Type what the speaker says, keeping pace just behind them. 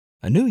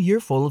A new year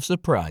full of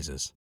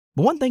surprises.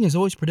 But one thing is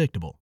always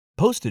predictable.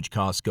 Postage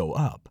costs go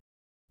up.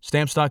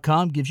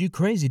 Stamps.com gives you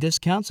crazy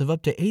discounts of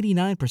up to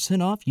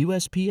 89% off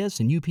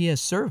USPS and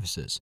UPS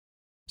services.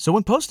 So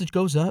when postage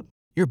goes up,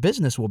 your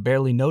business will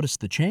barely notice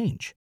the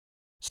change.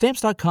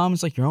 Stamps.com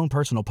is like your own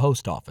personal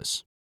post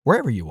office,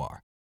 wherever you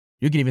are.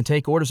 You can even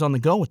take orders on the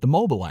go with the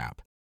mobile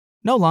app.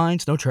 No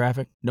lines, no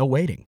traffic, no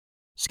waiting.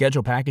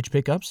 Schedule package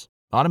pickups,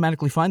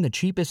 automatically find the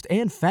cheapest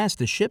and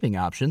fastest shipping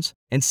options,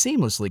 and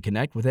seamlessly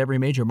connect with every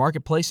major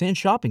marketplace and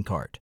shopping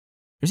cart.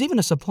 There's even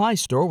a supply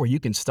store where you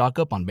can stock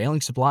up on mailing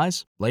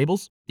supplies,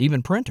 labels,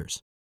 even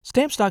printers.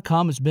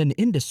 Stamps.com has been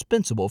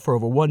indispensable for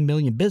over 1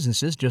 million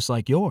businesses just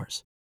like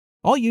yours.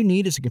 All you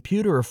need is a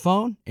computer or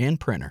phone and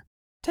printer.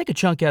 Take a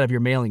chunk out of your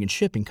mailing and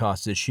shipping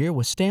costs this year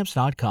with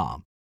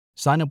Stamps.com.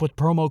 Sign up with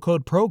promo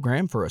code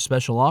PROGRAM for a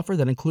special offer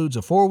that includes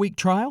a 4-week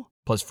trial,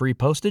 plus free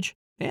postage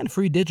and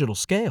free digital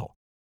scale.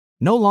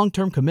 No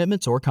long-term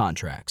commitments or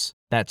contracts.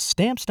 That's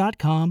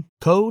Stamps.com,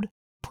 code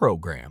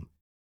PROGRAM.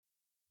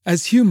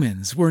 As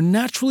humans, we're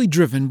naturally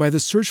driven by the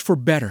search for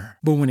better.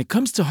 But when it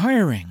comes to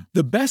hiring,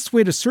 the best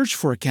way to search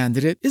for a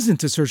candidate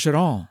isn't to search at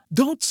all.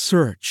 Don't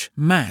search,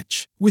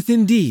 match with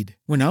Indeed.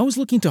 When I was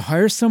looking to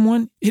hire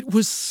someone, it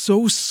was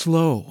so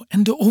slow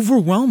and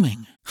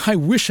overwhelming. I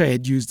wish I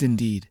had used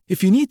Indeed.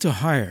 If you need to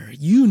hire,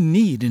 you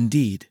need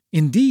Indeed.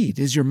 Indeed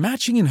is your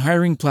matching and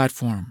hiring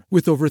platform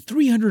with over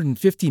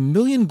 350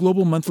 million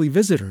global monthly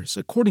visitors,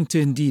 according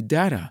to Indeed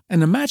data,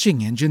 and a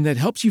matching engine that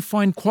helps you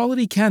find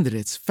quality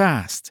candidates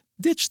fast.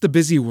 Ditch the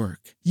busy work.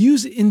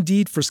 Use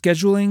Indeed for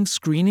scheduling,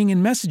 screening,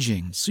 and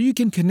messaging so you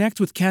can connect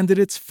with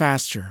candidates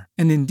faster.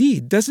 And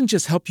Indeed doesn't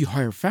just help you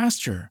hire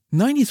faster.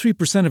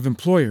 93% of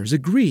employers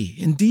agree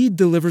Indeed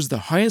delivers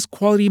the highest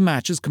quality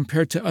matches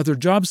compared to other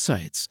job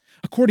sites,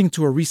 according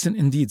to a recent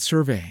Indeed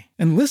survey.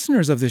 And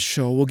listeners of this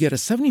show will get a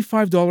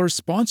 $75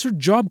 sponsored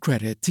job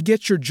credit to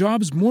get your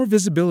jobs more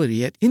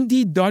visibility at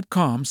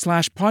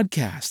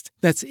Indeed.com/podcast.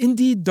 That's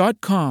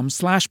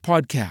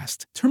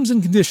Indeed.com/podcast. Terms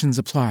and conditions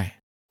apply.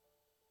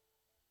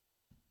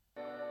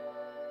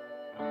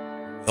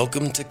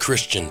 Welcome to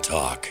Christian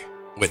Talk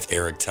with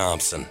Eric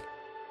Thompson,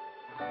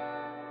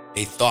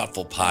 a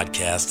thoughtful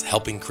podcast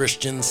helping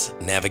Christians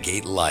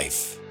navigate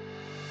life.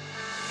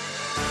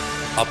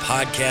 A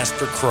podcast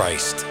for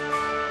Christ,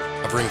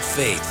 covering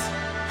faith,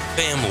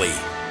 family,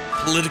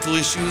 political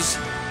issues,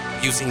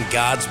 using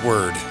God's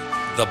Word,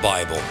 the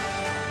Bible.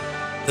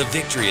 The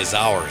victory is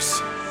ours.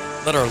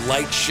 Let our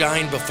light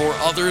shine before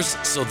others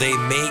so they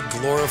may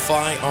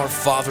glorify our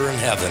Father in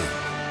heaven.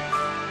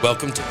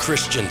 Welcome to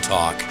Christian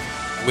Talk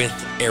with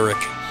Eric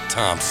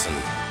Thompson.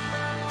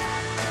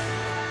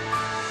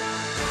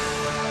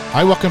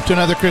 Hi, welcome to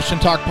another Christian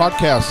Talk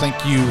podcast.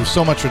 Thank you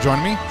so much for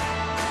joining me.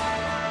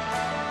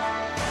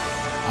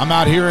 I'm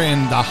out here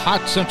in the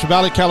hot Central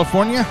Valley,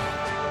 California.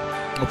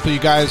 Hopefully you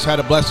guys had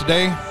a blessed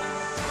day.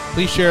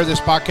 Please share this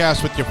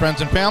podcast with your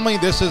friends and family.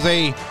 This is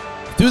a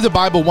Through the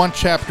Bible One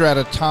Chapter at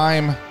a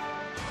Time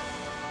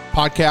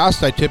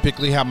podcast. I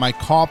typically have my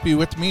coffee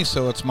with me,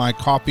 so it's my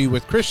Coffee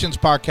with Christians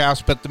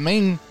podcast, but the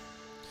main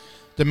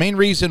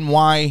reason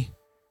why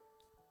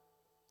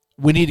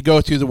we need to go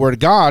through the Word of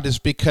God is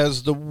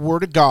because the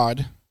Word of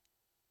God,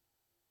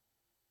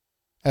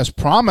 as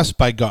promised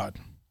by God,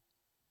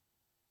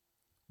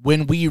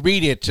 when we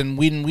read it and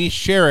when we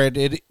share it,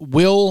 it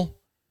will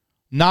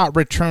not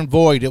return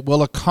void. It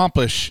will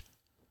accomplish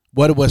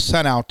what it was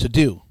sent out to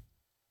do.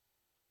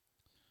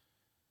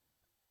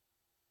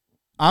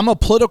 I'm a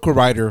political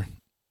writer,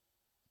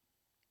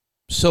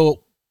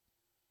 so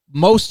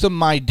most of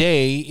my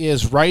day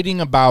is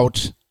writing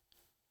about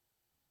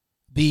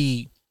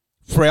the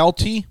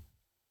frailty,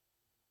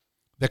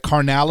 the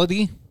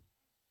carnality,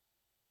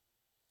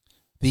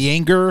 the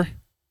anger,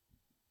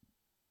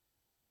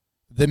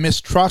 the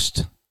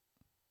mistrust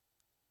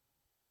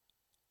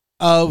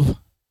of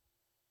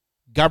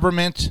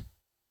government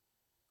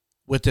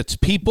with its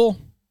people,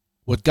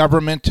 with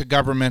government to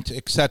government,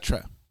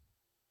 etc.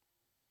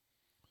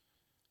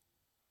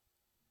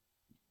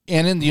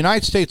 And in the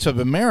United States of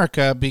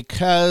America,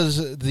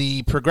 because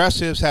the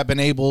progressives have been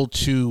able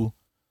to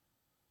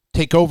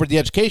take over the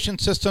education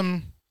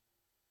system,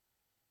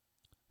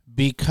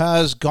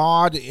 because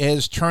God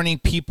is turning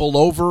people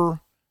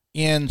over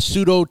in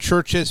pseudo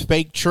churches,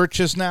 fake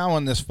churches now,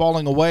 and this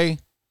falling away,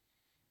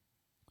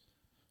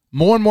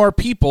 more and more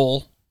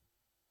people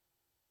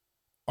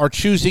are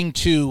choosing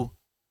to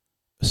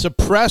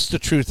suppress the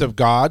truth of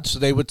God. So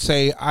they would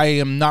say, I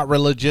am not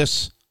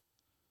religious,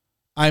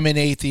 I'm an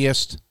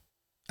atheist,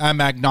 I'm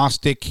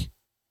agnostic.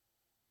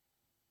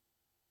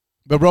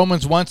 But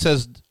Romans 1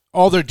 says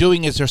all they're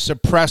doing is they're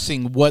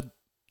suppressing what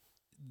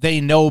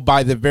they know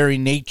by the very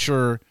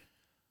nature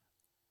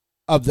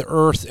of the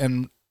earth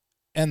and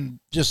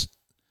just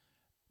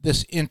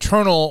this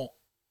internal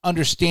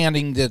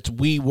understanding that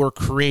we were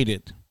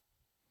created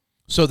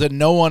so that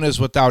no one is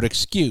without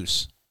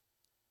excuse.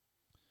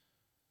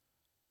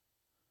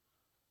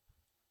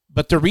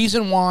 But the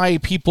reason why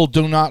people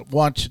do not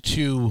want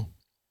to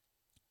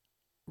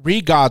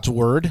read God's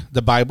word,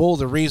 the Bible,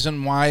 the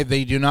reason why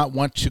they do not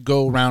want to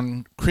go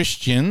around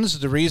Christians,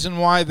 the reason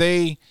why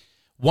they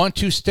want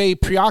to stay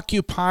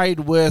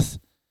preoccupied with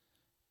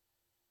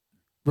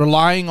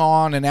relying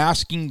on and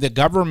asking the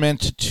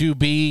government to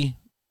be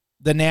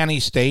the nanny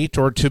state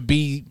or to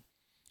be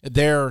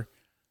their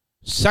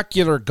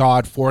secular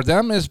God for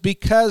them, is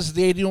because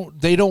they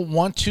don't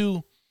want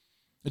to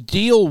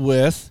deal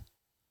with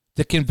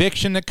the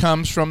conviction that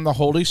comes from the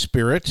Holy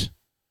Spirit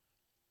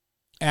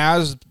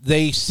as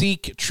they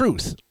seek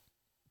truth.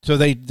 So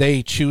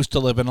they choose to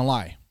live in a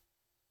lie.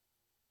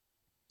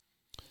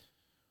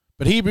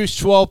 But Hebrews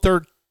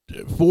 4,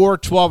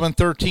 12, and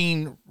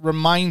 13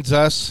 reminds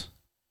us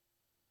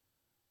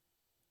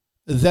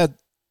that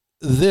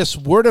this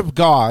Word of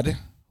God,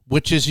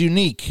 which is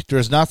unique,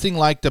 there's nothing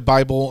like the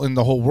Bible in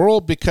the whole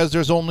world, because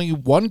there's only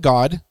one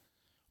God,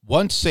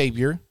 one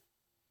Savior,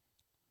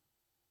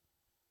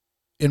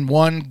 and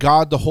one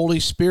God, the Holy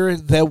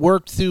Spirit, that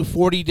worked through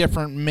 40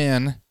 different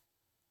men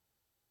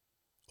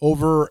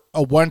over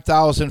a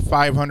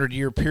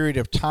 1,500-year period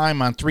of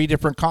time on 3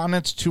 different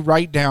continents to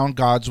write down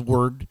God's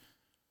Word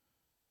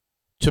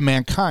to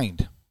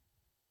mankind.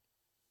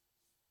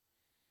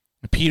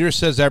 Peter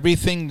says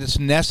everything that's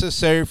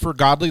necessary for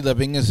godly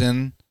living is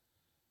in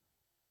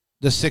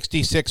the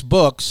 66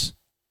 books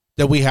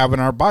that we have in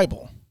our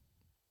Bible.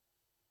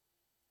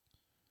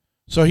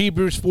 So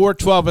Hebrews 4,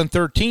 12, and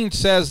 13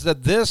 says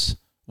that this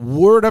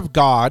Word of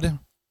God,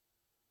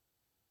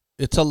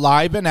 it's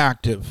alive and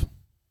active,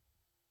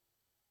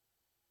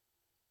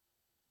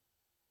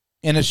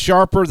 and is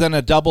sharper than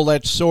a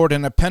double-edged sword,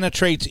 and it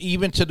penetrates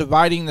even to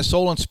dividing the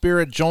soul and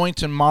spirit,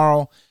 joints and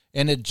marrow,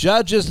 and it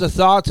judges the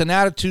thoughts and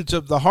attitudes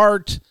of the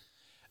heart.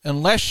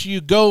 Unless you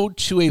go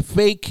to a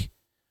fake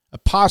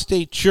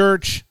apostate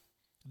church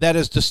that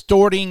is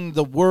distorting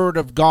the Word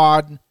of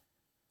God,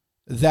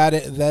 that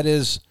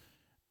is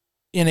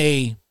in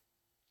a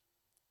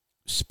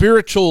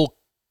spiritual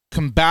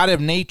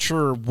combative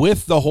nature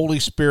with the Holy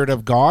Spirit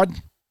of God,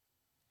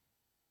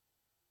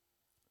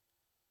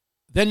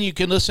 then you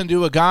can listen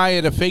to a guy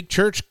at a fake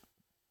church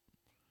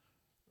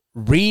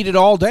read it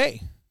all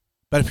day.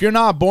 But if you're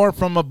not born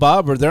from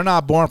above, or they're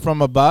not born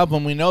from above,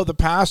 and we know the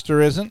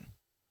pastor isn't,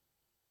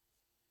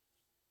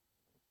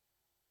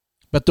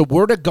 but the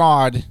Word of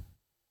God,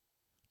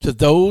 to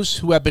those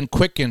who have been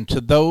quickened, to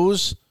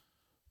those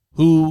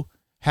who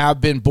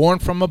have been born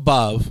from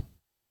above,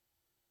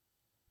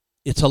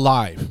 it's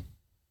alive.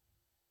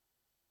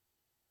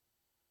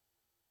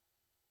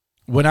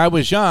 When I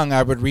was young,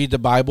 I would read the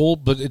Bible,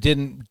 but it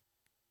didn't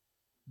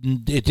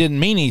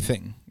mean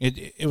anything.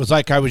 It was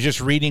like I was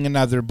just reading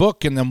another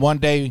book, and then one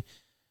day,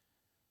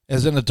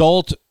 as an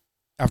adult,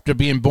 after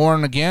being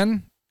born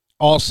again,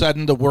 all of a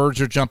sudden the words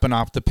are jumping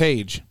off the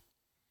page.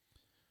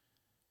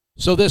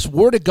 So this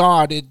Word of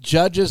God, it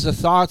judges the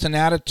thoughts and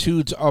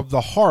attitudes of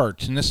the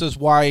heart. And this is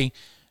why,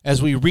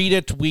 as we read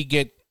it, we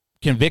get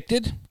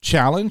convicted,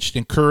 challenged,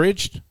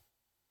 encouraged,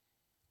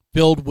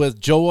 filled with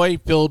joy,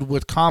 filled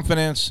with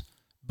confidence,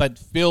 but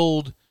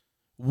filled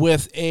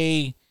with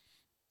an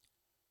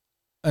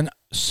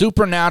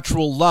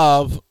supernatural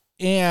love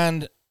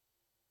and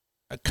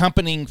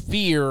accompanying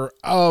fear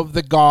of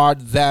the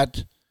God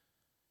that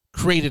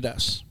created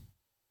us,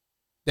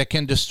 that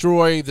can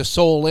destroy the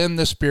soul and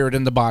the spirit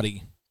and the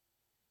body,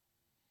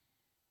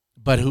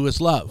 but who is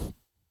love.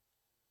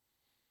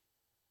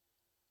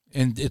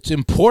 And it's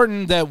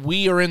important that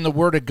we are in the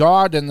Word of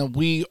God and that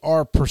we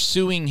are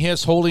pursuing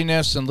His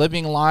holiness and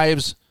living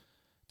lives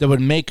that would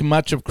make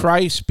much of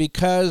Christ,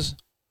 because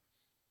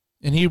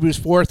in Hebrews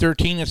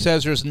 4:13 it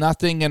says there's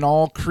nothing in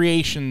all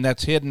creation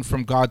that's hidden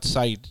from God's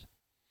sight.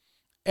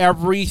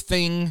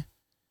 Everything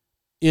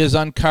is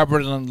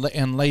uncovered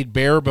and laid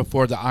bare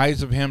before the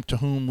eyes of Him to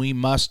whom we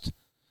must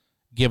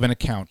give an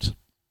account.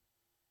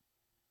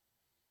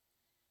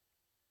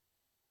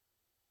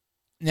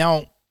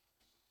 Now,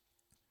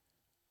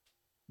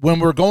 when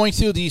we're going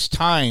through these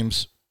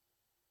times,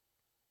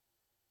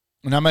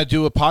 and I'm going to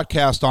do a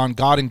podcast on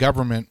God and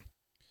government,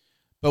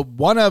 but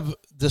one of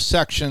the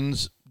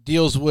sections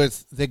deals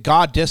with that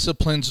God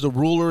disciplines the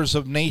rulers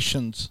of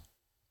nations.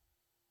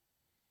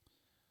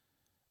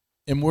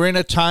 And we're in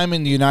a time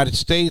in the United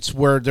States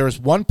where there's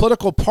one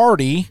political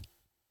party,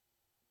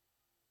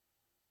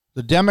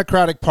 the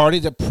Democratic Party,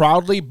 that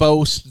proudly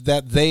boasts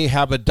that they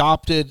have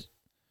adopted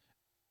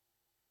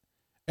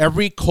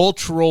every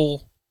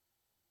cultural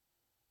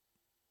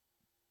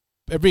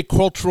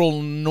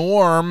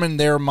norm in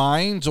their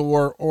minds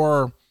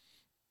or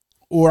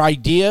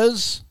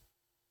ideas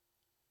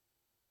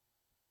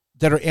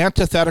that are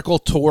antithetical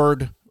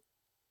toward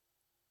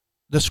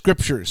the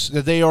scriptures.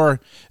 That they are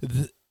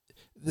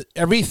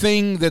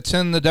everything that's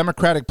in the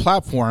Democratic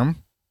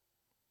platform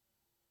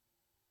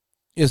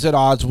is at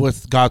odds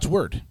with God's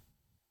word.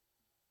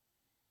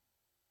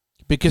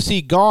 Because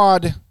see,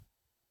 God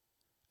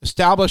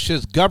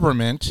establishes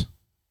government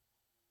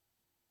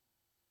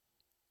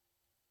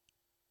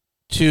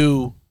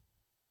to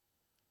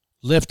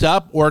lift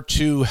up or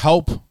to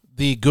help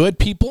the good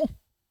people,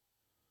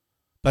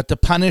 but to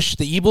punish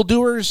the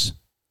evildoers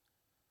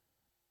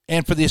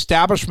and for the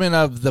establishment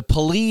of the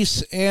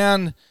police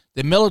and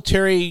the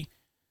military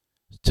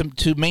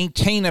to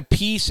maintain a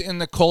peace in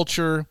the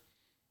culture,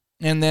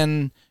 and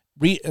then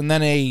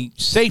a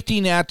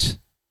safety net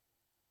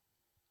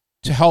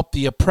to help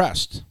the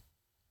oppressed.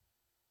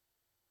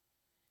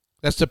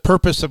 That's the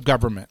purpose of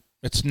government.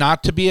 It's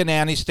not to be an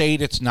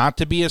anti-state. It's not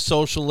to be a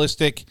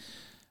socialistic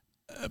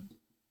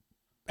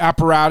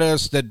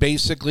apparatus that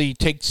basically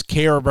takes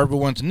care of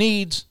everyone's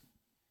needs.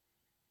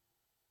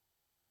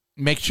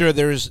 Make sure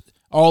there's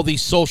all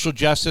these social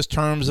justice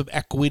terms of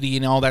equity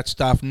and all that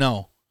stuff.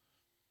 No.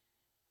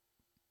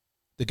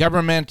 The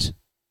government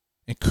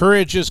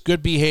encourages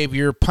good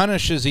behavior,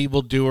 punishes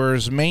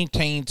evildoers,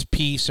 maintains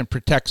peace, and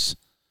protects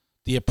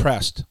the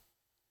oppressed.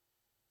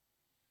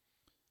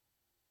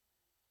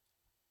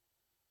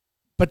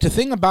 But the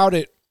thing about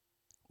it,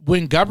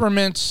 when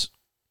governments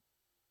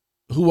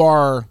who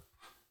are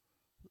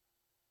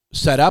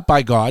set up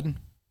by God,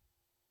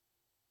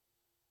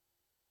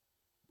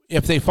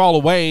 if they fall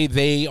away,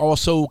 they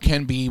also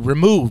can be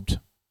removed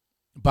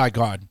by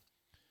God.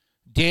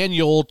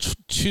 Daniel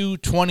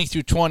 2:20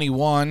 through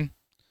 21,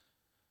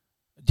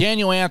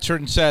 Daniel answered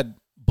and said,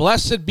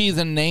 "Blessed be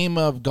the name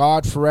of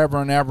God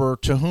forever and ever,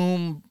 to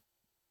whom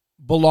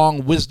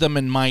belong wisdom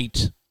and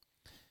might.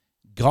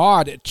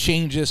 God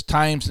changes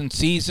times and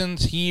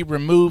seasons. He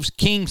removes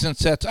kings and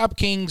sets up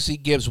kings. He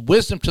gives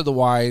wisdom to the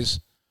wise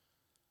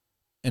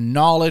and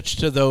knowledge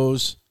to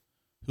those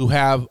who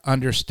have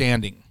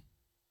understanding."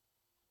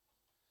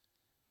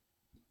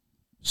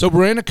 So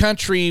we're in a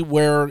country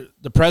where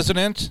the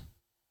president,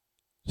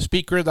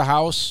 Speaker of the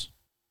House,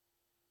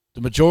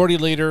 the majority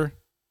leader,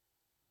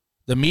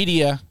 the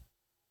media,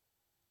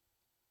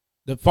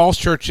 the false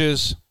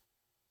churches,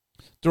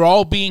 they're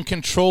all being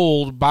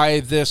controlled by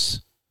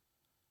this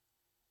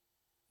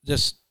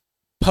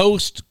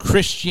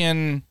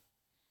post-Christian,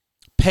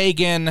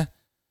 pagan,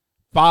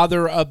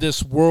 father of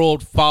this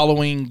world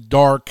following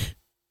dark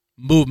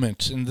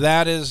movement. And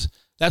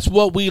that's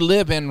what we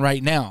live in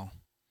right now.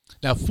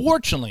 Now,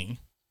 fortunately,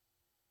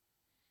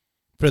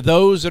 for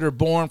those that are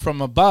born from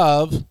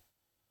above,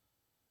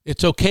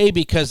 it's okay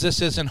because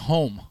this isn't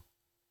home.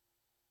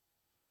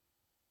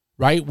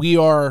 Right? We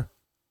are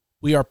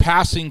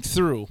passing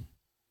through.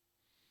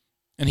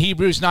 And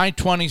Hebrews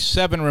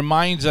 9:27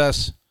 reminds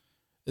us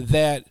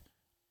that,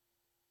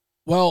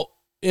 well,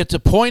 it's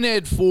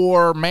appointed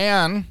for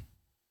man,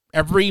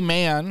 every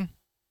man,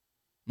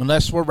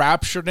 unless we're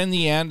raptured in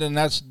the end, and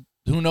that's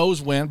who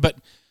knows when, but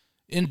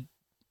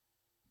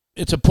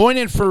it's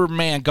appointed for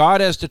man.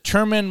 God has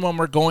determined when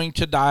we're going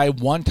to die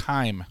one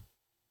time,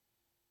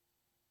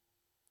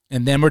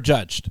 and then we're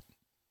judged.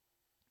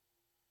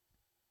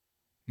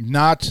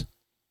 Not,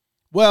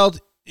 well,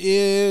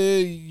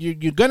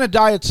 you're going to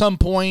die at some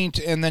point,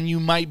 and then you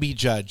might be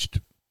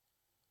judged.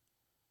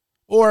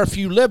 Or if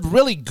you live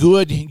really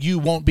good, you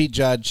won't be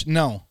judged.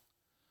 No.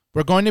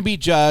 We're going to be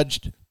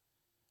judged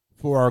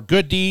for our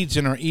good deeds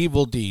and our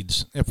evil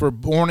deeds. If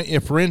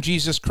we're in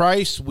Jesus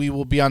Christ, we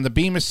will be on the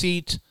bema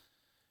seat,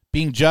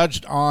 being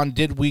judged on,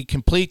 did we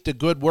complete the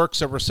good works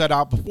that were set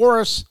out before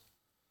us?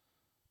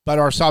 But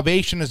our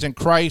salvation is in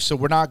Christ, so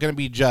we're not going to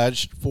be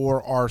judged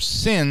for our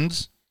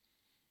sins,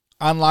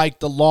 unlike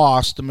the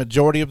lost, the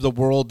majority of the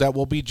world that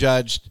will be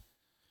judged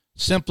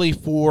simply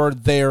for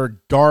their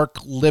dark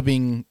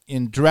living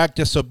in direct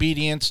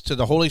disobedience to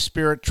the Holy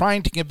Spirit,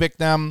 trying to convict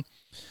them,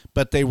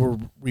 but they were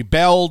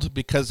rebelled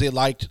because they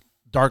liked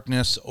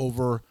darkness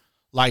over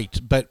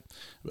light. But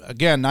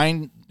again,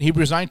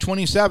 Hebrews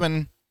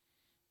 9:27,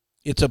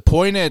 it's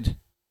appointed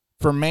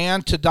for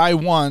man to die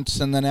once,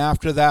 and then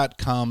after that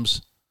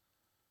comes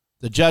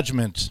the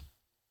judgment.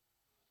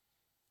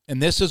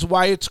 And this is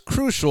why it's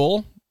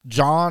crucial.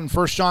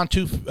 1 John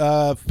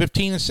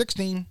 2:15 and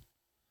 16.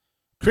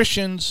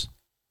 Christians,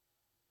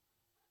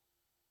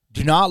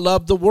 do not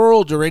love the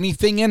world or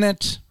anything in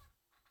it.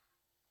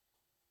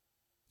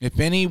 If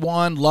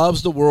anyone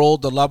loves the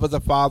world, the love of the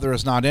Father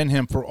is not in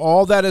him. For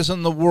all that is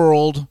in the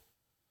world,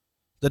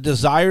 the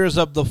desires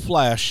of the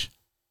flesh,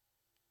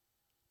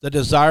 the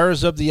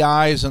desires of the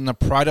eyes, and the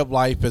pride of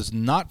life is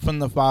not from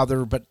the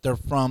Father, but they're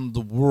from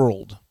the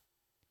world.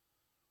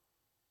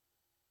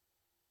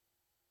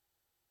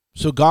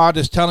 So God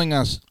is telling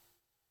us,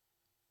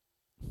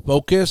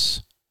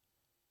 focus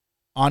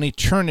on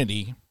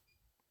eternity.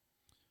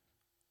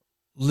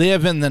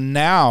 Live in the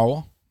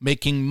now,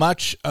 making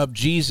much of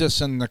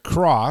Jesus and the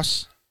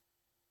cross,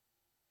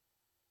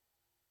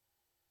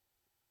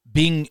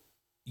 being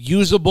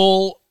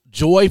usable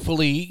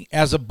joyfully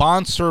as a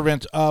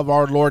bondservant of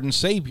our Lord and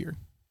Savior.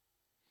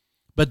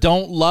 But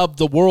don't love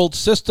the world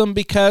system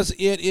because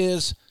it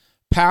is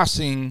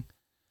passing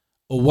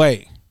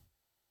away.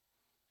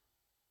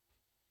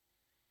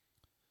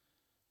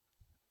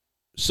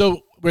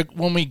 So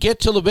when we get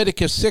to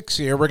Leviticus 6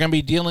 here, we're going to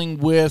be dealing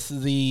with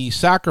the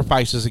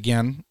sacrifices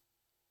again.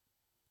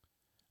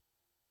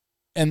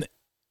 And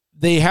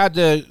they had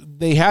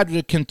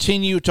to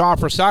continue to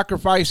offer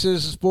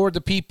sacrifices for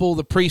the people,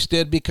 the priests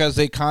did, because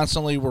they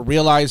constantly were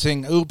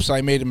realizing, oops,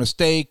 I made a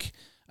mistake.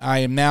 I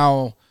am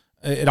now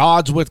at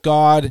odds with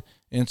God,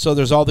 And so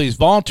there's all these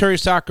voluntary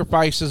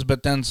sacrifices,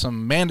 but then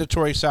some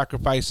mandatory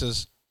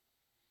sacrifices.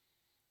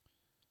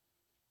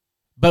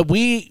 But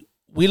we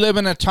live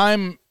in a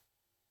time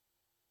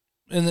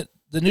in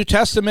the New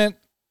Testament,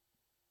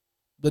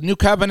 the New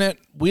Covenant,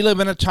 we live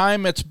in a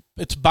time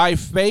it's by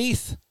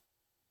faith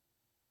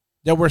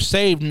that we're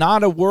saved,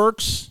 not of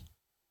works,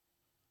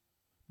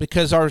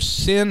 because our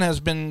sin has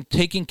been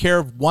taken care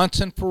of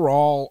once and for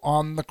all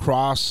on the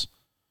cross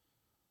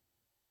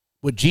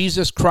with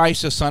Jesus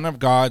Christ, the Son of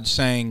God,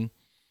 saying,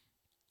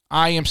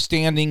 I am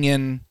standing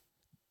in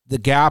the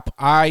gap.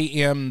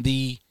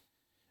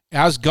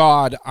 As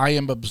God, I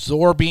am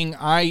absorbing,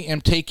 I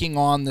am taking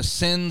on the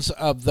sins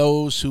of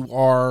those who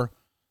are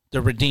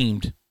the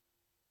redeemed.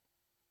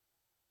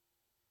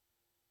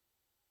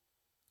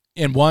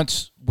 And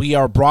once we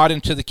are brought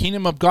into the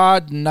kingdom of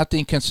God,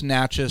 nothing can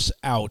snatch us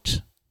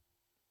out.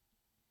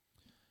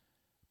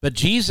 But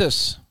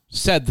Jesus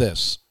said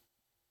this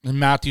in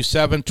Matthew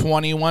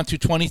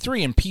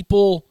 7:21-23, and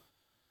people,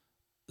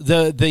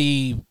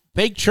 the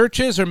fake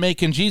churches are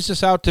making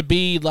Jesus out to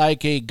be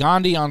like a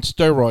Gandhi on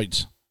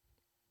steroids.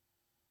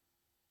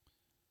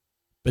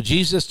 But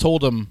Jesus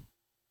told them,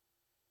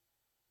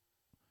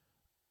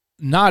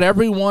 not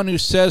everyone who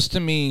says to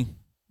me,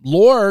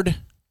 Lord,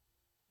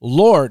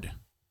 Lord,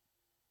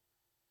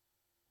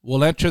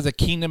 will enter the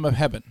kingdom of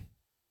heaven,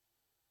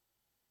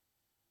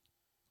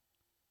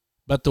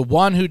 but the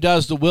one who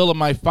does the will of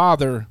my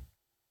Father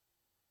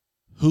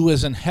who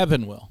is in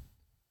heaven will.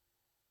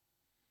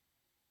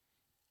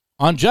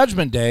 On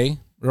judgment day,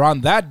 or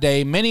on that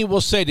day, many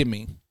will say to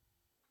me,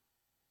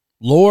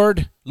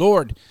 Lord,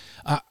 Lord,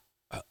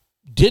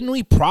 didn't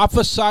we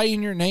prophesy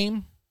in your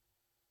name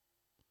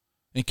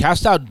and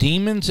cast out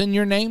demons in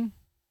your name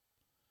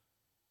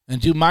and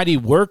do mighty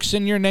works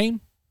in your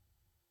name?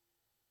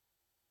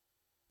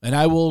 And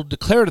I will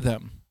declare to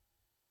them,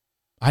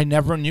 I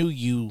never knew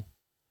you.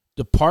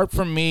 Depart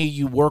from me,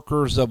 you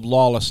workers of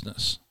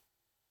lawlessness.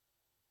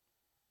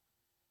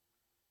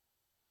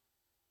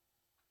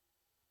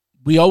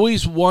 We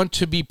always want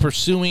to be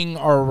pursuing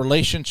our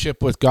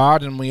relationship with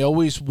God, and we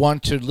always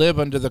want to live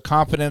under the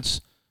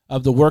confidence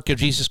of the work of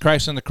Jesus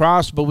Christ on the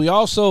cross, but we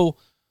also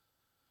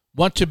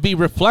want to be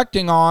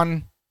reflecting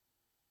on,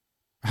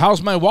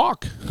 how's my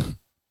walk?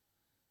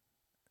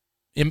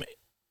 Am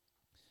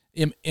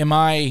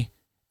I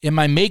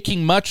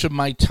making much of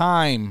my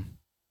time?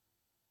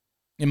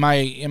 Am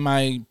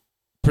I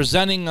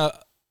presenting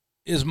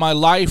is my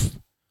life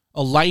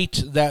a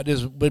light that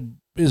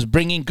is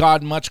bringing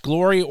God much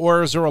glory,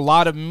 or is there a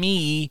lot of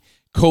me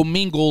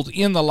commingled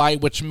in the light,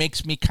 which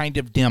makes me kind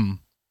of dim?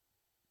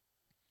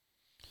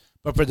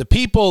 But for the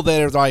people that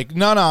are like,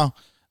 no,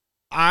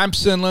 I'm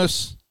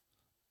sinless,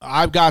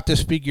 I've got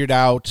this figured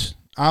out,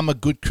 I'm a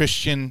good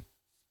Christian,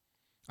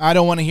 I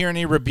don't want to hear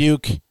any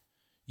rebuke.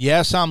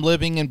 Yes, I'm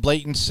living in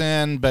blatant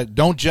sin, but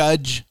don't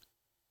judge.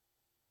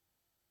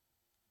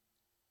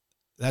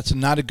 That's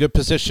not a good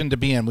position to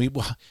be in.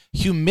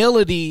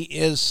 Humility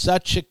is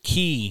such a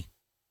key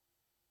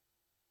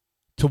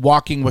to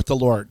walking with the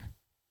Lord.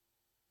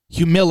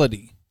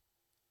 Humility.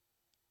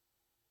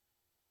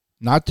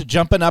 Not the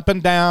jumping up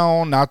and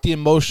down, not the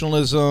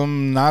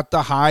emotionalism, not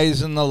the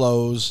highs and the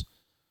lows.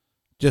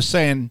 Just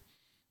saying,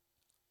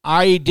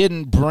 I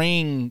didn't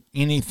bring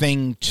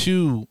anything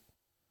to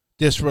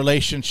this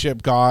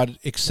relationship, God,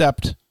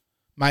 except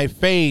my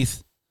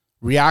faith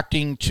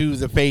reacting to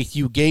the faith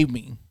you gave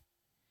me.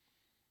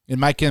 And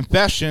my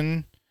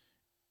confession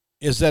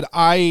is that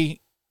I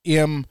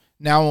am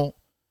now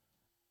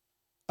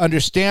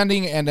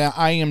understanding and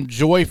I am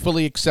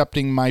joyfully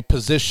accepting my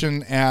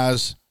position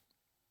as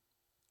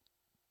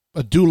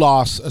a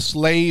doulos, a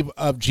slave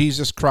of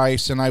Jesus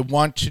Christ, and I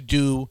want to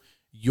do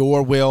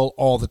your will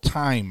all the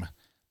time.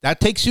 That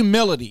takes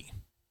humility.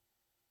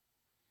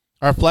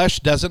 Our flesh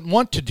doesn't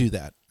want to do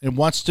that. It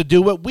wants to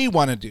do what we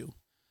want to do.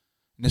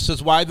 And this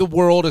is why the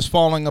world is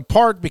falling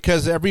apart,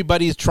 because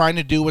everybody's trying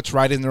to do what's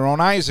right in their own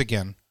eyes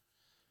again.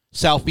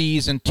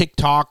 Selfies and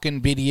TikTok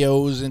and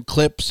videos and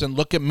clips and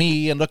look at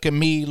me and look at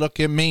me, look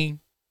at me.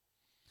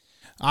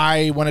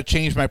 I want to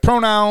change my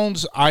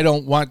pronouns. I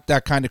don't want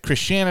that kind of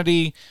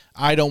Christianity.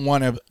 I don't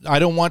want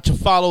to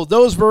follow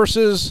those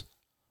verses.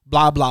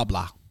 Blah, blah,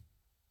 blah.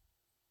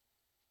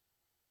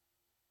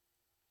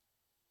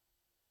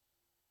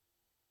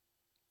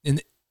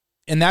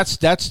 And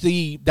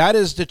that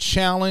is the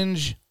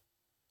challenge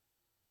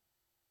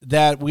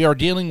that we are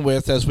dealing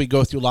with as we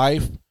go through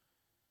life.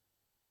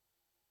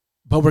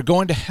 But we're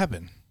going to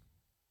heaven.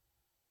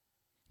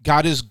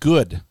 God is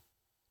good.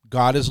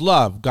 God is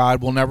love.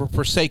 God will never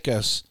forsake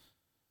us.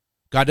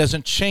 God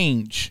doesn't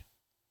change.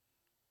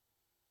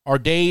 Our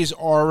days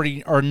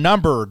are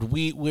numbered.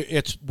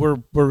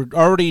 We're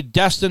already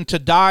destined to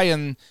die,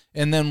 and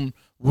then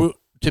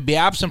to be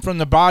absent from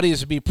the body is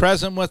to be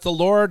present with the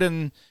Lord.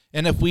 And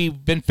if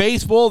we've been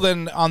faithful,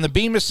 then on the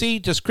bema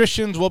seat as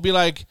Christians, we'll be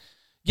like,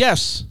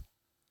 yes.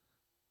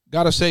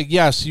 Got to say,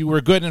 yes, you were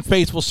a good and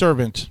faithful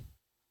servant.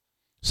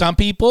 Some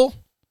people,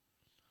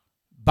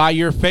 by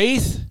your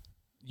faith,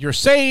 you're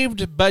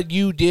saved, but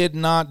you did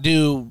not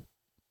do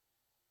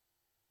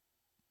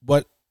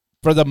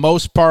for the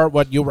most part,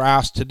 what you were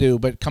asked to do.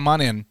 But come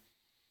on in,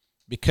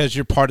 because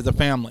you're part of the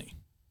family.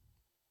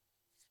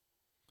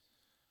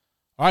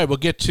 All right, we'll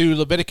get to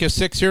Leviticus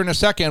 6 here in a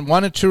second.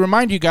 Wanted to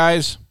remind you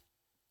guys,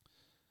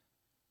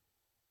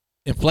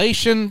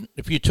 inflation,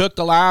 if you took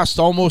the last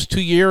almost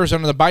 2 years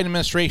under the Biden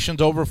administration,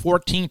 is over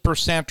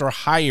 14% or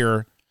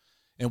higher,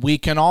 and we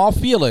can all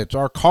feel it.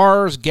 Our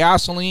cars,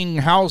 gasoline,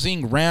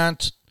 housing,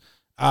 rent,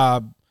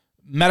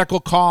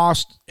 medical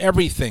costs,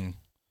 everything.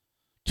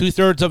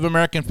 2/3 of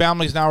American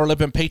families now are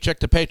living paycheck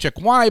to paycheck.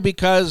 Why?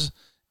 Because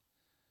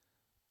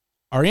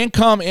our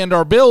income and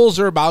our bills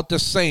are about the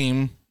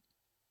same,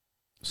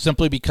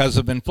 simply because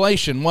of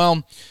inflation.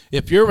 Well,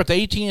 if you're with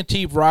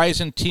AT&T,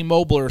 Verizon,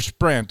 T-Mobile, or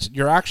Sprint,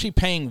 you're actually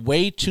paying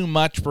way too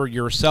much for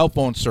your cell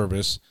phone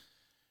service,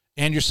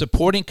 and you're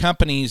supporting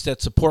companies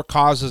that support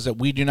causes that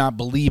we do not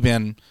believe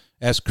in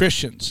as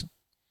Christians.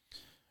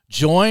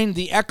 Join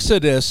the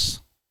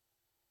exodus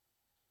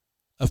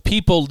of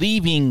people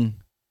leaving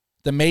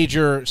the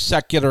major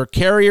secular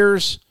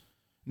carriers.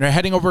 They're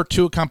heading over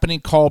to a company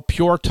called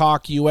Pure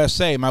Talk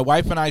USA. My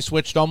wife and I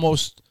switched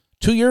almost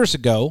 2 years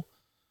ago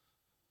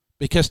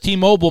because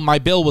T-Mobile, my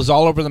bill was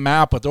all over the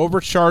map with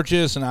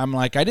overcharges, and I'm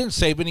like, I didn't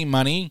save any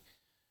money,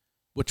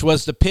 which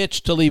was the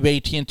pitch to leave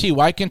AT&T.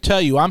 Well, I can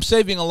tell you, I'm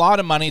saving a lot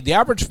of money. The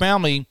average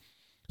family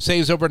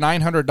saves over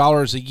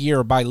 $900 a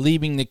year by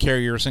leaving the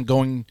carriers and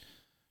going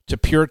to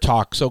Pure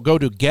Talk. So go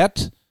to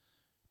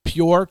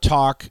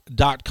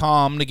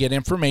getpuretalk.com to get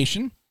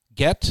information.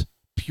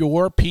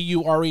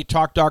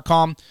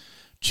 Getpuretalk.com.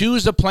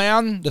 Choose a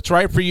plan that's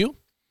right for you.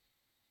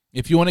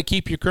 If you want to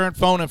keep your current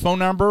phone and phone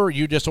number,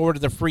 you just order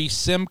the free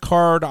SIM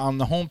card on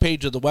the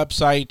homepage of the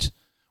website.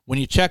 When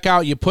you check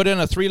out, you put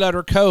in a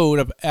 3-letter code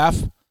of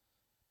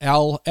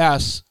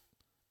FLS,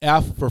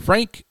 F for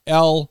Frank,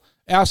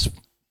 LS.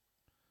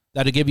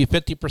 That'll give you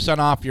 50%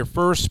 off your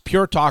first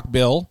Pure Talk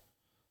bill,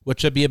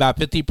 which would be about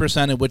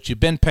 50% of what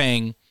you've been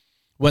paying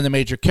when the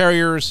major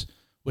carriers,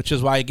 which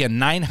is why, again,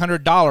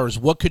 $900.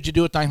 What could you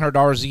do with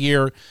 $900 a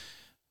year?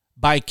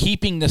 By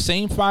keeping the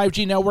same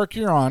 5G network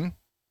you're on,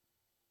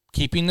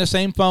 keeping the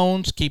same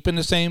phones, keeping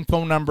the same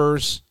phone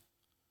numbers,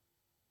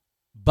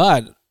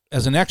 but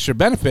as an extra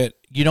benefit,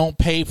 you don't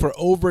pay for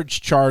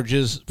overage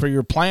charges for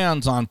your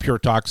plans on Pure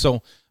Talk.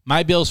 So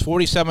my bill is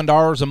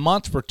 $47 a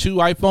month for 2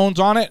 iPhones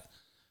on it.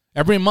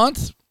 Every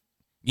month,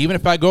 even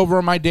if I go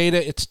over my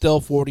data, it's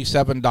still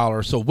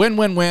 $47. So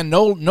win-win-win,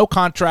 no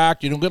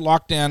contract, you don't get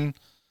locked in.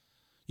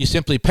 You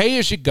simply pay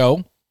as you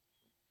go.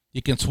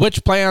 You can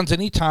switch plans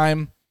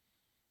anytime.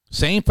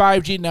 Same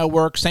 5G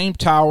network, same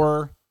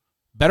tower,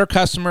 better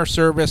customer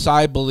service,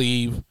 I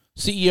believe.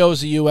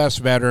 CEO's a U.S.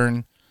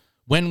 veteran.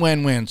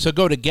 Win-win-win. So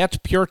go to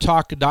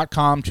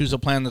getpuretalk.com, choose a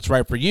plan that's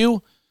right for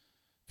you.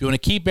 If you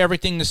want to keep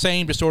everything the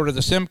same, just order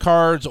the SIM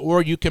cards,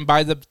 or you can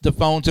buy the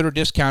phones that are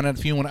discounted.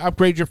 If you want to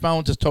upgrade your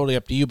phones, it's totally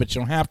up to you, but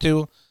you don't have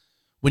to.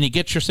 When you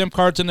get your SIM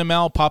cards in the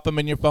mail, pop them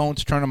in your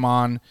phones, turn them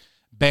on.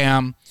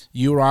 Bam,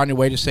 you are on your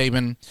way to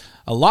saving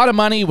a lot of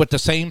money with the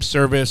same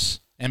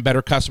service and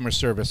better customer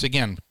service.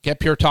 Again,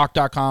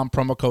 getpuretalk.com,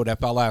 promo code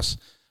FLS.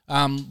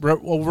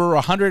 Over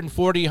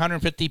 140,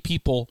 150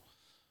 people,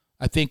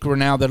 I think, we're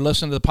now that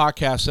listen to the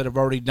podcast that have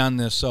already done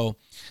this, so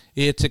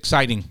it's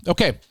exciting.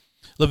 Okay,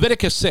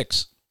 Leviticus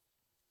 6.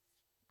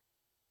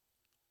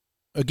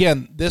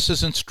 Again, this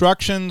is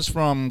instructions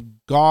from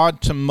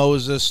God to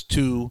Moses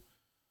to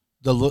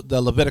the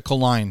Levitical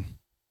line,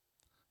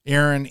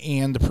 Aaron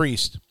and the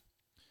priest.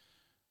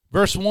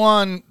 Verse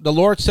 1, the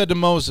Lord said to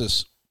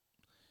Moses,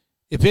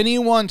 if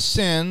anyone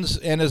sins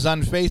and is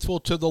unfaithful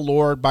to the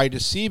Lord by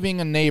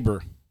deceiving a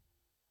neighbor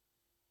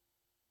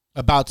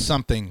about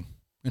something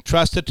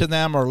entrusted to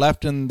them or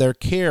left in their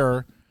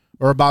care,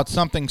 or about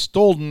something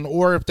stolen,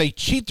 or if they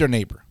cheat their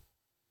neighbor,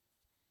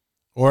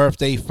 or if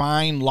they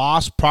find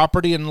lost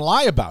property and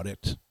lie about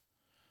it,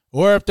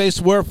 or if they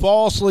swear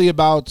falsely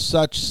about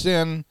such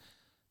sin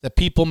that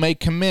people may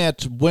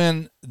commit,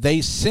 when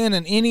they sin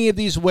in any of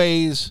these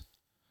ways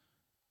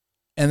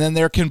and then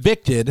they're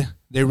convicted,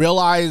 they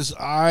realize,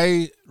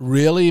 I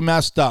really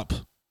messed up,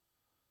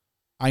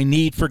 I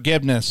need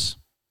forgiveness,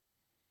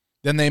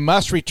 then they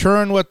must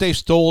return what they've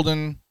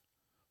stolen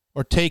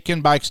or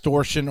taken by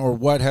extortion, or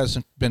what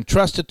has been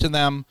trusted to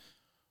them,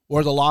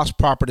 or the lost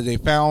property they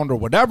found, or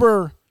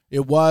whatever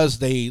it was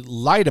they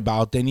lied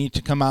about. They need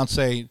to come out and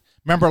say,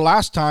 remember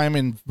last time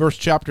in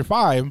chapter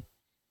 5,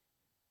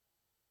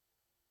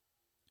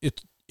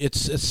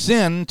 it's a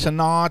sin to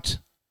not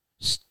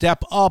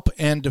step up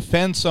and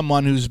defend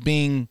someone who's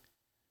being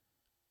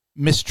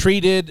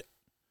mistreated,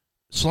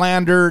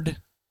 slandered,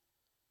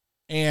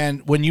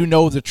 and when you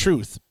know the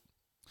truth.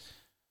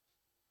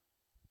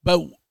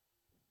 But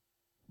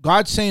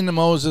God's saying to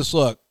Moses,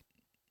 look,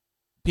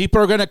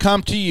 people are going to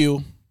come to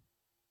you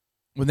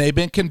when they've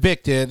been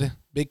convicted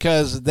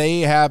because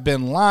they have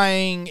been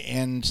lying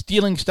and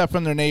stealing stuff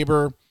from their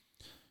neighbor.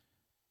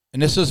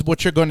 And this is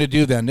what you're going to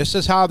do then. This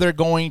is how they're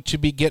going to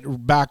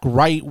get back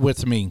right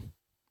with me.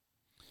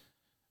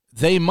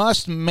 They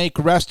must make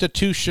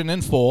restitution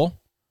in full.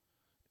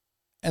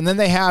 And then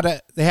they have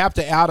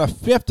to add a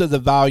fifth of the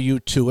value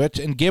to it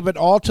and give it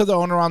all to the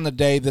owner on the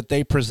day that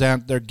they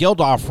present their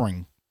guilt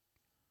offering.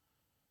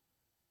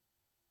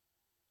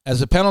 As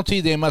a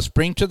penalty, they must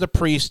bring to the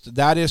priest,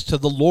 that is to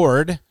the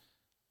Lord,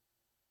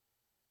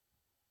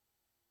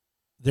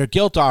 their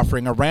guilt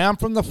offering, a ram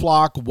from the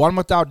flock, one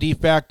without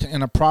defect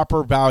and a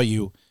proper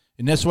value.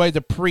 In this way, the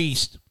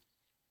priest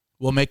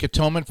will make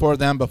atonement for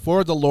them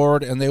before the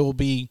Lord, and they will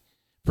be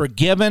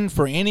forgiven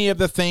for any of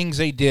the things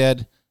they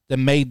did that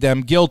made them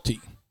guilty.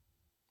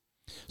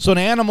 So an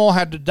animal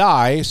had to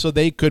die so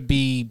they could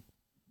be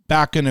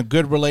back in a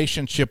good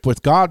relationship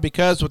with God,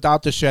 because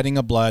without the shedding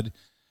of blood,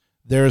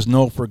 there is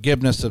no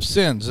forgiveness of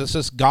sins. This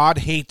is, God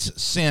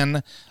hates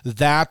sin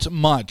that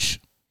much.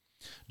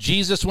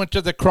 Jesus went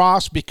to the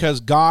cross because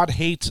God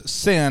hates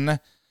sin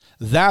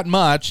that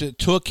much. It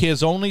took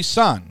his only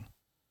son,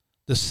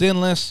 the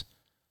sinless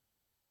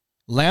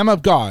Lamb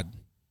of God,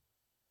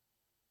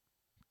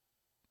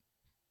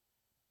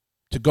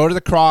 to go to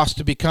the cross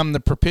to become the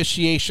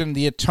propitiation,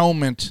 the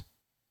atonement,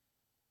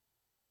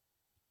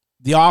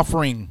 the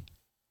offering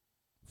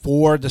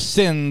for the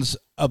sins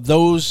of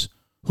those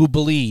who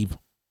believe.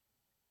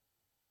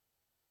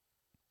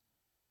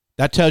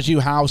 That tells you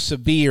how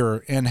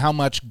severe and how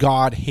much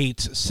God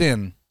hates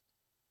sin.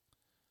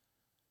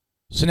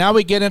 So now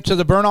we get into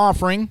the burnt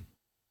offering.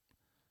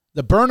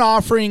 The burnt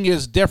offering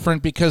is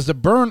different because the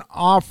burnt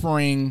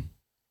offering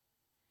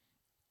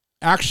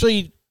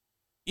actually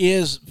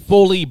is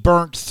fully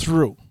burnt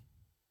through.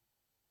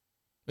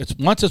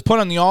 Once it's put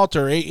on the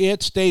altar,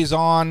 it stays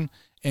on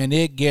and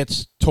it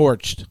gets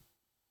torched.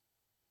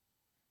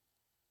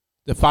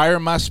 The fire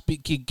must be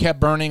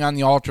kept burning on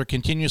the altar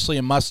continuously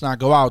and must not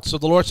go out. So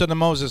the Lord said to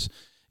Moses,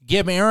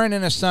 give Aaron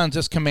and his sons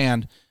this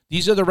command.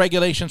 These are the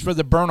regulations for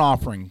the burnt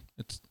offering.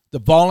 It's the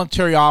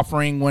voluntary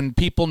offering when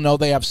people know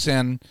they have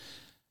sin.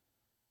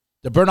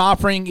 The burnt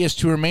offering is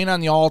to remain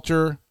on the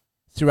altar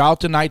throughout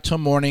the night till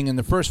morning, and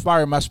the first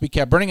fire must be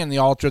kept burning on the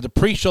altar. The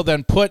priest shall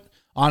then put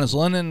on his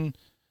linen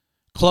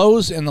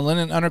clothes and the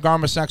linen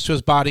undergarments next to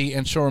his body,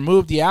 and shall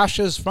remove the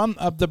ashes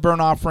of the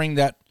burnt offering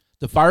that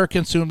the fire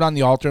consumed on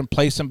the altar, and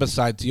place them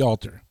beside the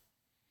altar.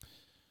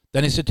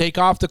 Then he should take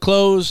off the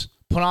clothes,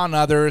 put on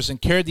others,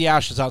 and carry the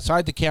ashes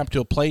outside the camp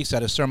to a place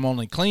that is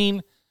ceremonially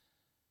clean.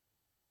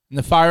 And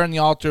the fire on the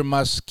altar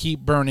must keep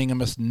burning and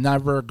must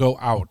never go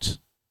out.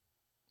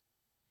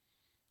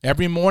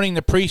 Every morning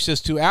the priest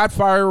is to add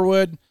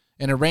firewood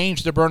and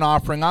arrange the burnt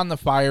offering on the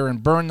fire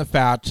and burn the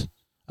fat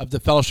of the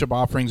fellowship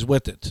offerings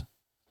with it.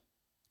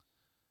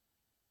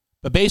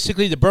 But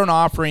basically the burnt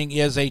offering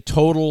is a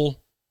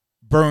total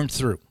burn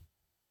through.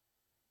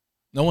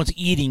 No one's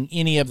eating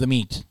any of the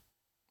meat.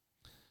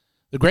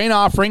 The grain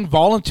offering,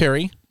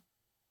 voluntary.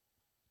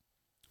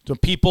 So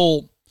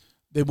people,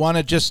 they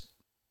want to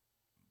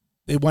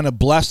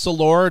bless the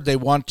Lord. They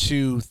want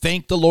to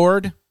thank the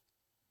Lord.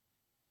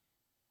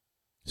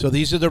 So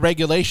these are the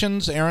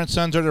regulations. Aaron's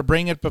sons are to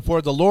bring it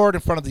before the Lord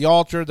in front of the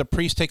altar. The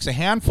priest takes a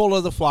handful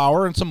of the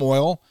flour and some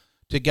oil,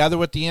 together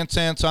with the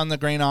incense on the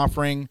grain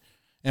offering,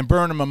 and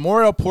burn a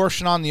memorial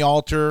portion on the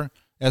altar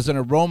as an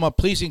aroma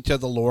pleasing to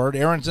the Lord.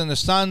 Aaron's and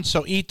his sons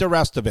shall eat the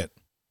rest of it.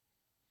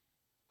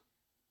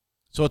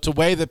 So it's a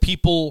way that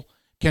people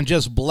can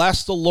just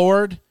bless the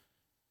Lord,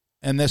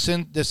 and this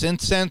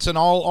incense and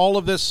all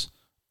of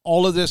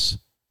this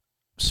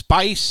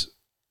spice,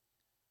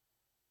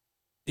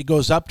 it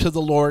goes up to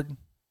the Lord,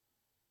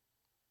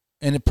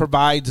 and it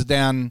provides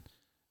then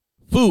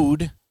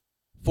food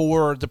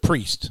for the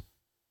priest.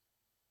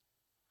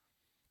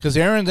 Because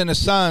Aaron and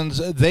his sons,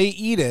 they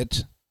eat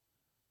it,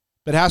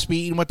 but it has to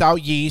be eaten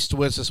without yeast,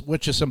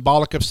 which is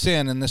symbolic of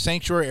sin in the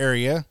sanctuary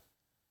area.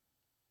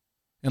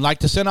 And like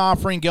the sin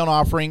offering, guilt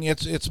offering,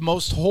 it's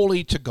most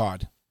holy to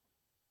God.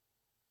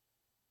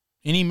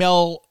 Any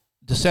male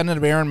descendant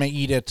of Aaron may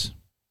eat it.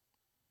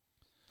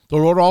 The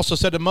Lord also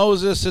said to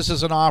Moses, this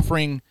is an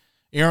offering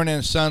Aaron and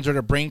his sons are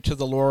to bring to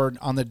the Lord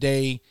on the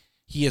day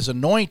he is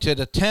anointed,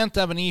 a tenth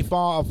of an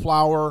ephah of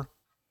flour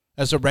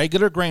as a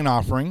regular grain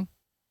offering.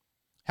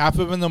 Half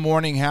of it in the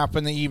morning, half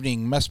in the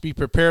evening. Must be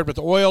prepared with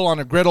oil on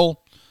a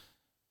griddle.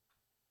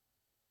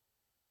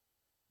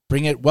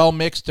 Bring it well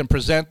mixed and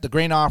present the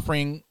grain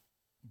offering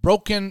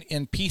broken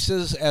in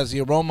pieces as the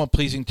aroma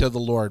pleasing to the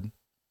Lord.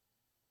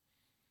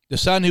 The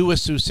son who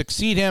is to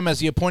succeed him as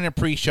the appointed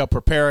priest shall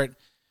prepare it.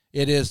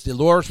 It is the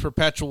Lord's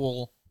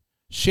perpetual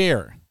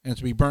share, and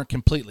to be burnt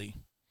completely.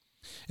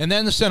 And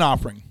then the sin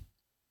offering.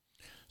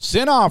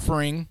 Sin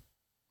offering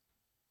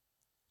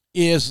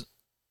is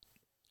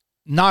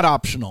not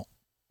optional.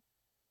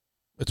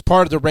 It's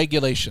part of the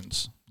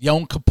regulations.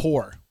 Yom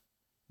Kippur.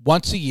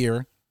 Once a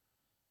year,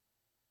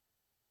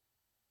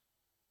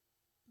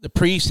 the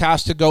priest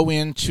has to go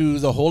into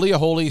the Holy of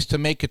Holies to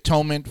make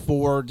atonement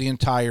for the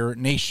entire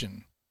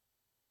nation.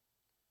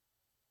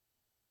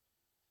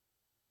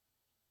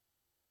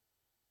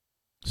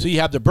 So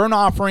you have the burnt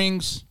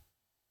offerings,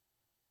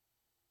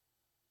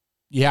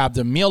 you have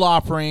the meal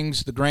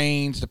offerings, the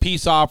grains, the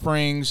peace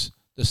offerings,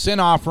 the sin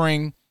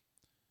offering.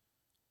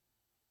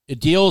 It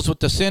deals with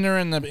the sinner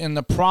and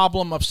the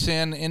problem of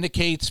sin,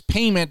 indicates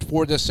payment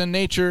for the sin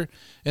nature,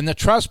 and the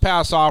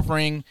trespass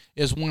offering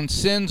is when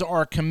sins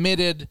are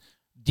committed,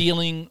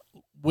 dealing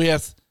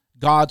with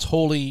God's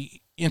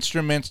holy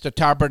instruments, the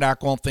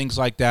tabernacle, and things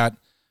like that.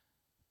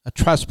 A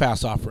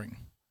trespass offering.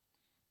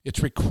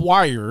 It's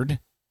required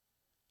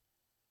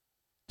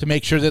to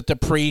make sure that the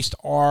priests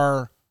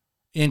are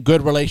in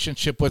good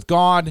relationship with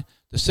God.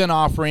 The sin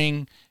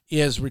offering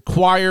is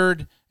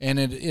required, and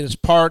it is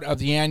part of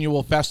the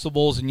annual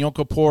festivals in Yom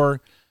Kippur.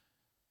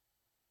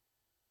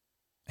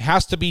 It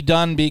has to be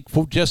done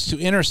just to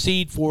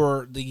intercede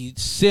for the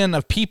sin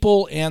of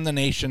people and the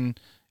nation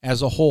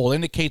as a whole. It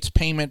indicates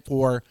payment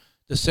for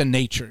the sin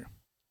nature.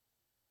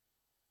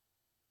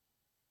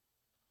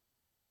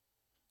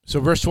 So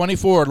verse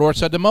 24, the Lord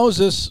said to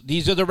Moses,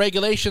 these are the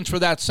regulations for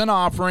that sin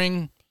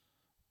offering.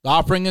 The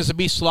offering is to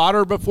be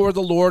slaughtered before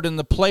the Lord in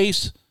the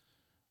place.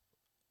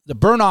 The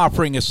burnt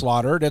offering is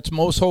slaughtered. It's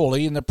most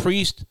holy. And the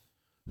priest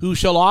who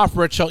shall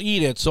offer it shall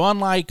eat it. So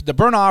unlike the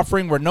burnt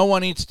offering where no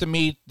one eats the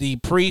meat, the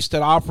priest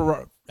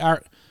that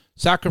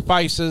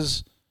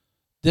sacrifices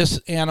this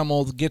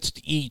animal gets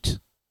to eat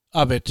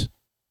of it.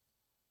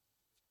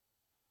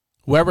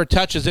 Whoever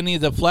touches any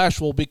of the flesh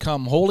will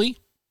become holy.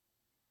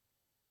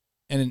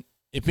 And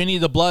if any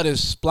of the blood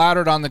is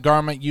splattered on the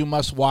garment, you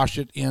must wash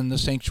it in the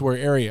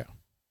sanctuary area.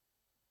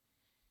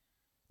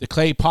 The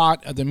clay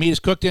pot the meat is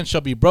cooked in shall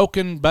be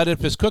broken, but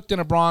if it's cooked in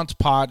a bronze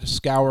pot,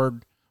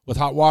 scoured with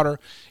hot water,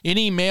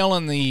 any male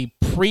in the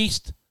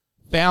priest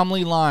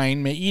family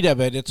line may eat of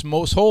it. It's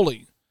most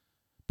holy.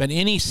 But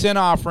any sin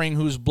offering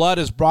whose blood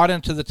is brought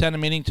into the tent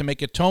of meeting to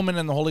make atonement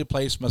in the holy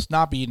place must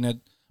not be eaten.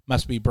 It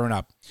must be burned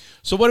up.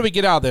 So what do we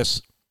get out of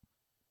this?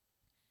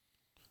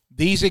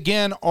 These,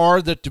 again,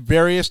 are the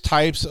various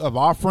types of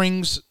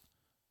offerings,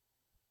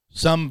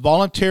 some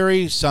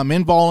voluntary, some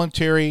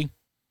involuntary.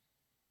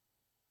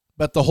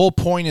 But the whole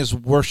point is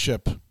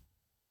worship.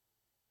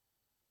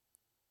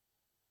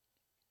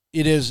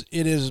 It is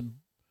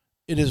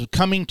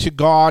coming to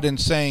God and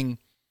saying,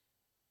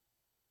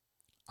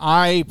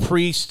 I,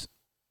 priest,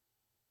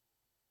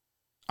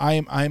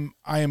 I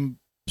am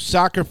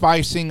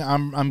sacrificing,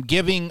 I'm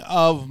giving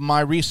of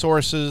my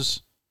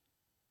resources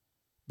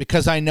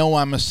because I know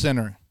I'm a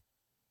sinner.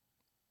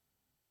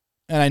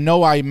 And I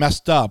know I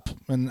messed up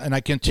and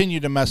I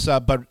continue to mess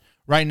up, but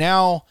right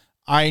now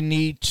I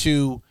need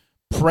to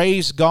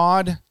praise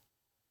God. If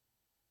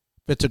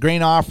it's a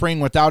grain offering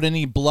without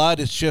any blood,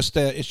 it's just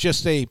a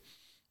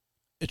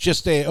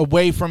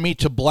way for me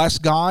to bless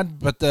God.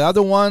 But the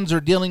other ones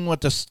are dealing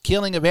with the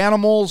killing of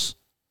animals.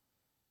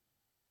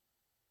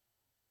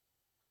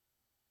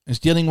 It's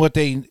dealing with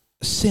a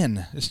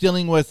sin. It's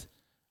dealing with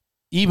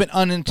even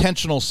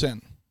unintentional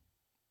sin,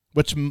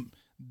 which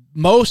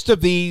most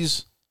of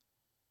these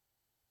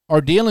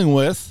are dealing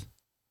with.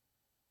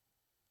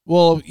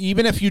 Well,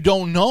 even if you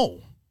don't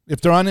know, if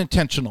they're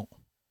unintentional.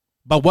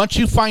 But once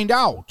you find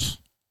out,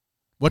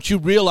 once you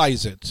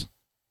realize it,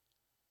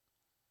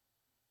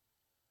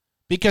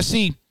 because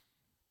see,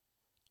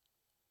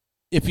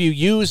 if you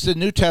use the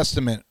New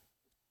Testament,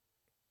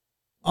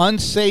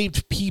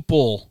 unsaved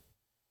people,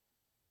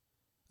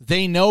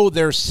 they know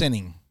they're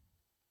sinning,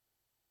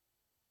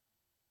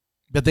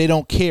 but they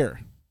don't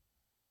care.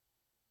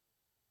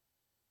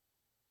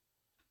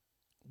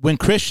 When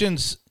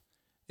Christians,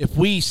 if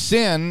we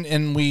sin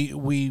and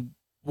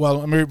well,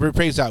 let me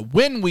rephrase that.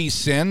 When we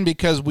sin,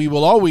 because we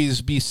will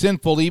always be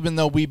sinful even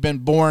though we've been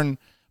born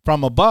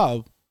from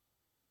above,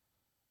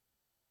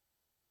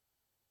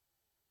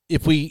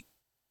 if we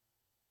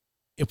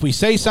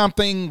say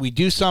something, we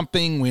do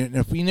something,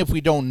 even if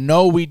we don't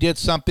know we did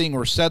something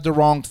or said the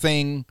wrong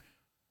thing,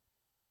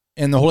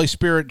 and the Holy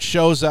Spirit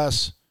shows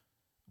us,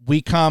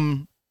 we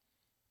come,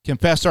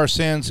 confess our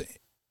sins,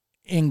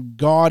 and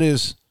God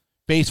is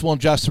faithful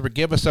and just to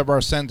forgive us of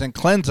our sins and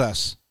cleanse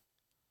us.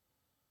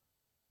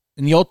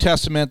 In the Old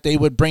Testament, they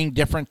would bring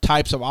different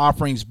types of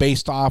offerings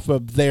based off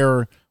of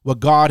what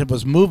God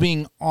was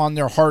moving on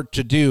their heart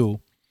to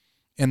do.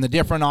 And the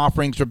different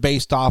offerings were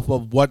based off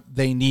of what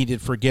they needed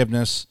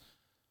forgiveness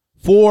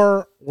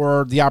for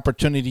or the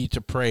opportunity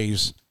to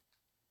praise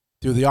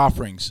through the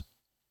offerings.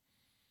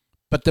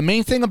 But the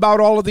main thing about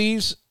all of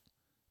these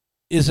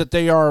is that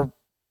they are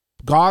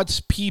God's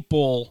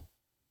people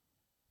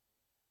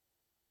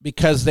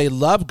because they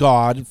love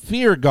God,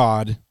 fear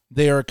God.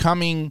 They are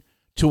coming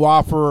to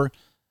offer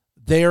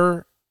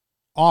their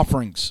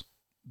offerings,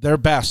 their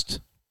best,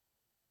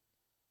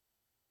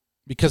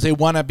 because they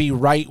want to be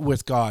right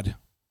with God.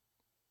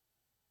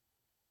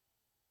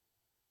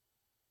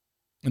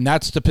 And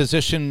that's the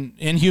position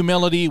in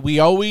humility. We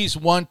always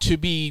want to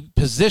be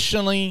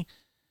positionally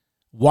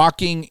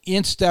walking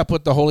in step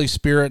with the Holy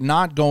Spirit,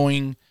 not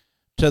going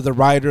to the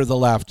right or the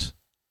left.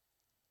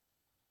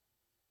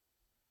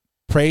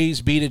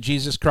 Praise be to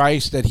Jesus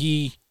Christ that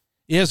he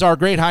is our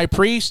great high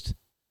priest.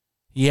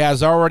 He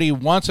has already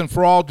once and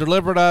for all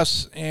delivered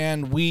us,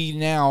 and we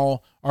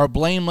now are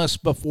blameless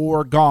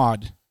before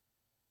God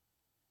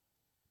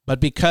But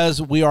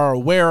because we are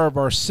aware of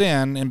our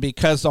sin and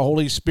because the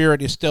Holy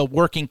Spirit is still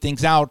working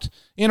things out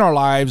in our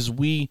lives,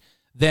 we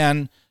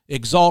then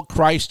exalt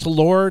Christ to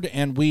Lord,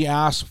 and we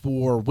ask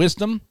for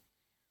wisdom.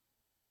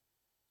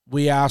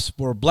 We ask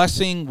for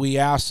blessing. We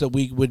ask that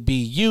we would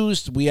be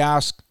used. We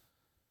ask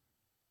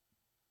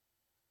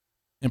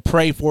and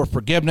pray for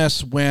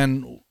forgiveness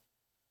when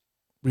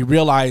we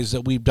realize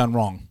that we've done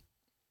wrong.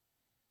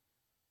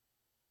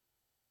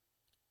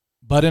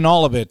 But in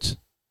all of it,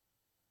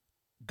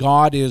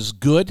 God is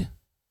good.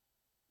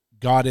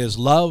 God is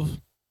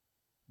love.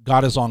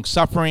 God is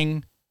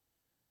long-suffering.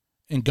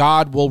 And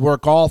God will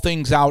work all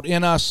things out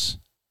in us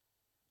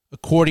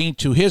according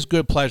to his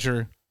good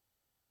pleasure.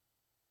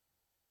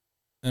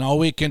 And all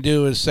we can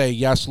do is say,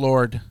 yes,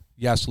 Lord.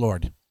 Yes,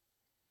 Lord.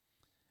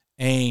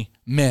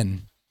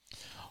 Amen.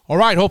 All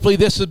right, hopefully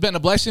this has been a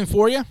blessing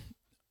for you.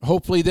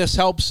 Hopefully this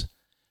helps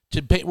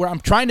to where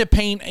I'm trying to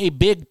paint a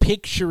big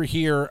picture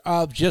here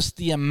of just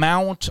the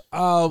amount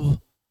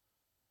of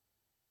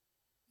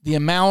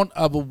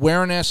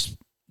awareness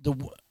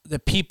the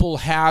people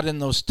had in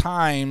those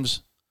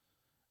times,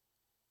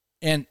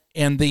 and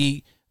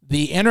the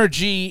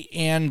energy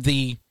and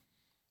the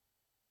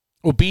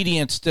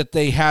obedience that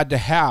they had to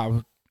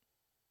have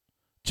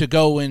to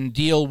go and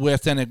deal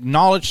with and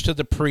acknowledge to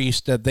the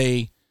priest that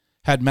they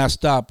had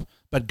messed up.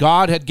 But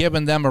God had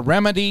given them a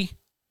remedy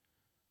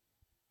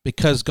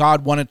because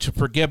God wanted to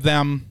forgive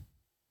them.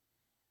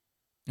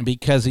 And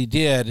because he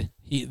did,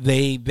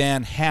 they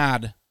then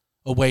had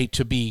a way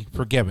to be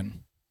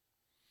forgiven.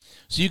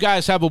 So you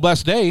guys have a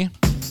blessed day.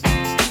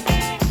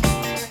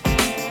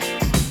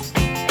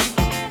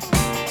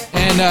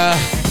 And the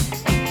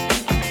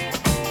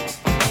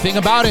thing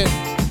about it,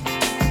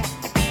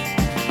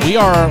 we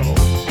are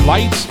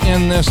lights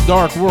in this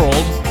dark world.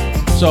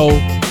 So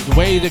the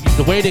way to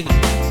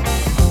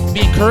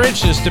be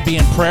encouraged is to be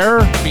in prayer,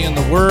 be in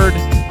the Word,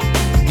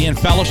 be in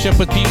fellowship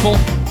with people,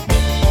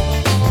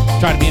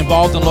 try to be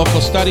involved in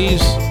local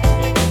studies,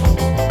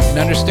 and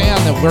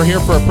understand that we're here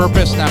for a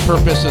purpose, and that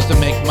purpose is to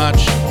make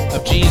much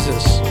of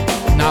Jesus,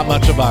 not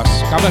much of us.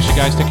 God bless you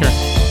guys. Take care.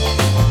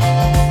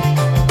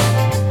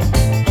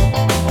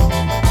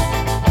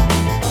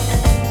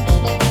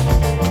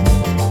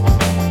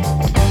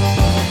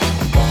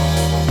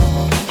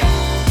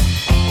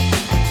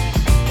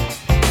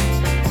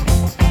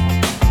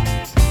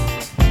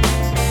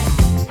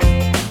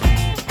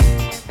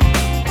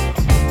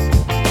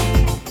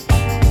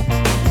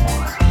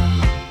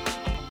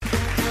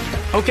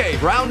 Okay,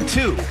 round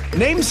two.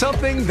 Name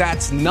something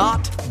that's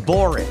not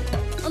boring.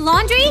 A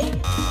laundry?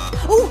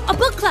 Ooh, a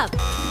book club.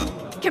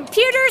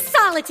 Computer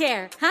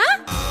solitaire,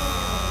 huh?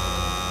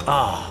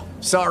 Ah,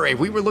 sorry,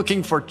 we were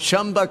looking for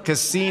Chumba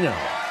Casino.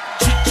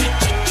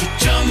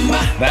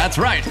 That's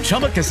right,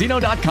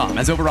 ChumbaCasino.com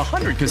has over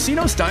 100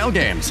 casino-style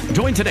games.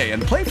 Join today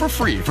and play for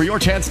free for your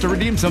chance to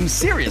redeem some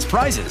serious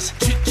prizes.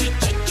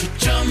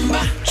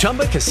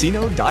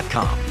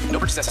 ChumbaCasino.com. No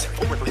purchase necessary.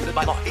 Void where prohibited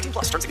by law. 18+.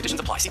 Terms and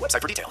conditions apply. See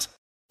website for details.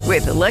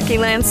 With the Lucky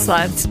Land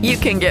Slots, you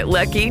can get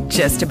lucky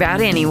just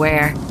about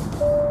anywhere.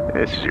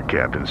 This is your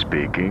captain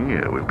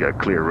speaking. We've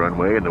got clear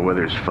runway and the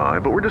weather's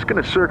fine, but we're just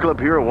going to circle up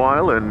here a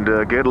while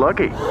and get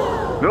lucky.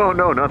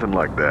 No, nothing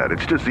like that.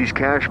 It's just these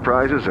cash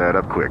prizes add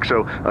up quick.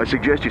 So I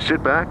suggest you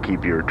sit back,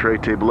 keep your tray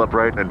table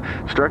upright, and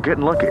start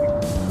getting lucky.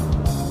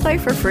 Play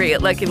for free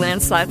at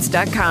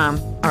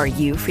LuckyLandSlots.com. Are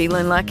you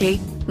feeling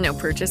lucky? No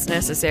purchase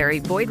necessary.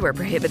 Void where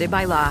prohibited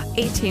by law.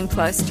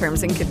 18+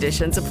 terms and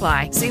conditions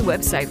apply. See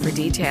website for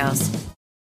details.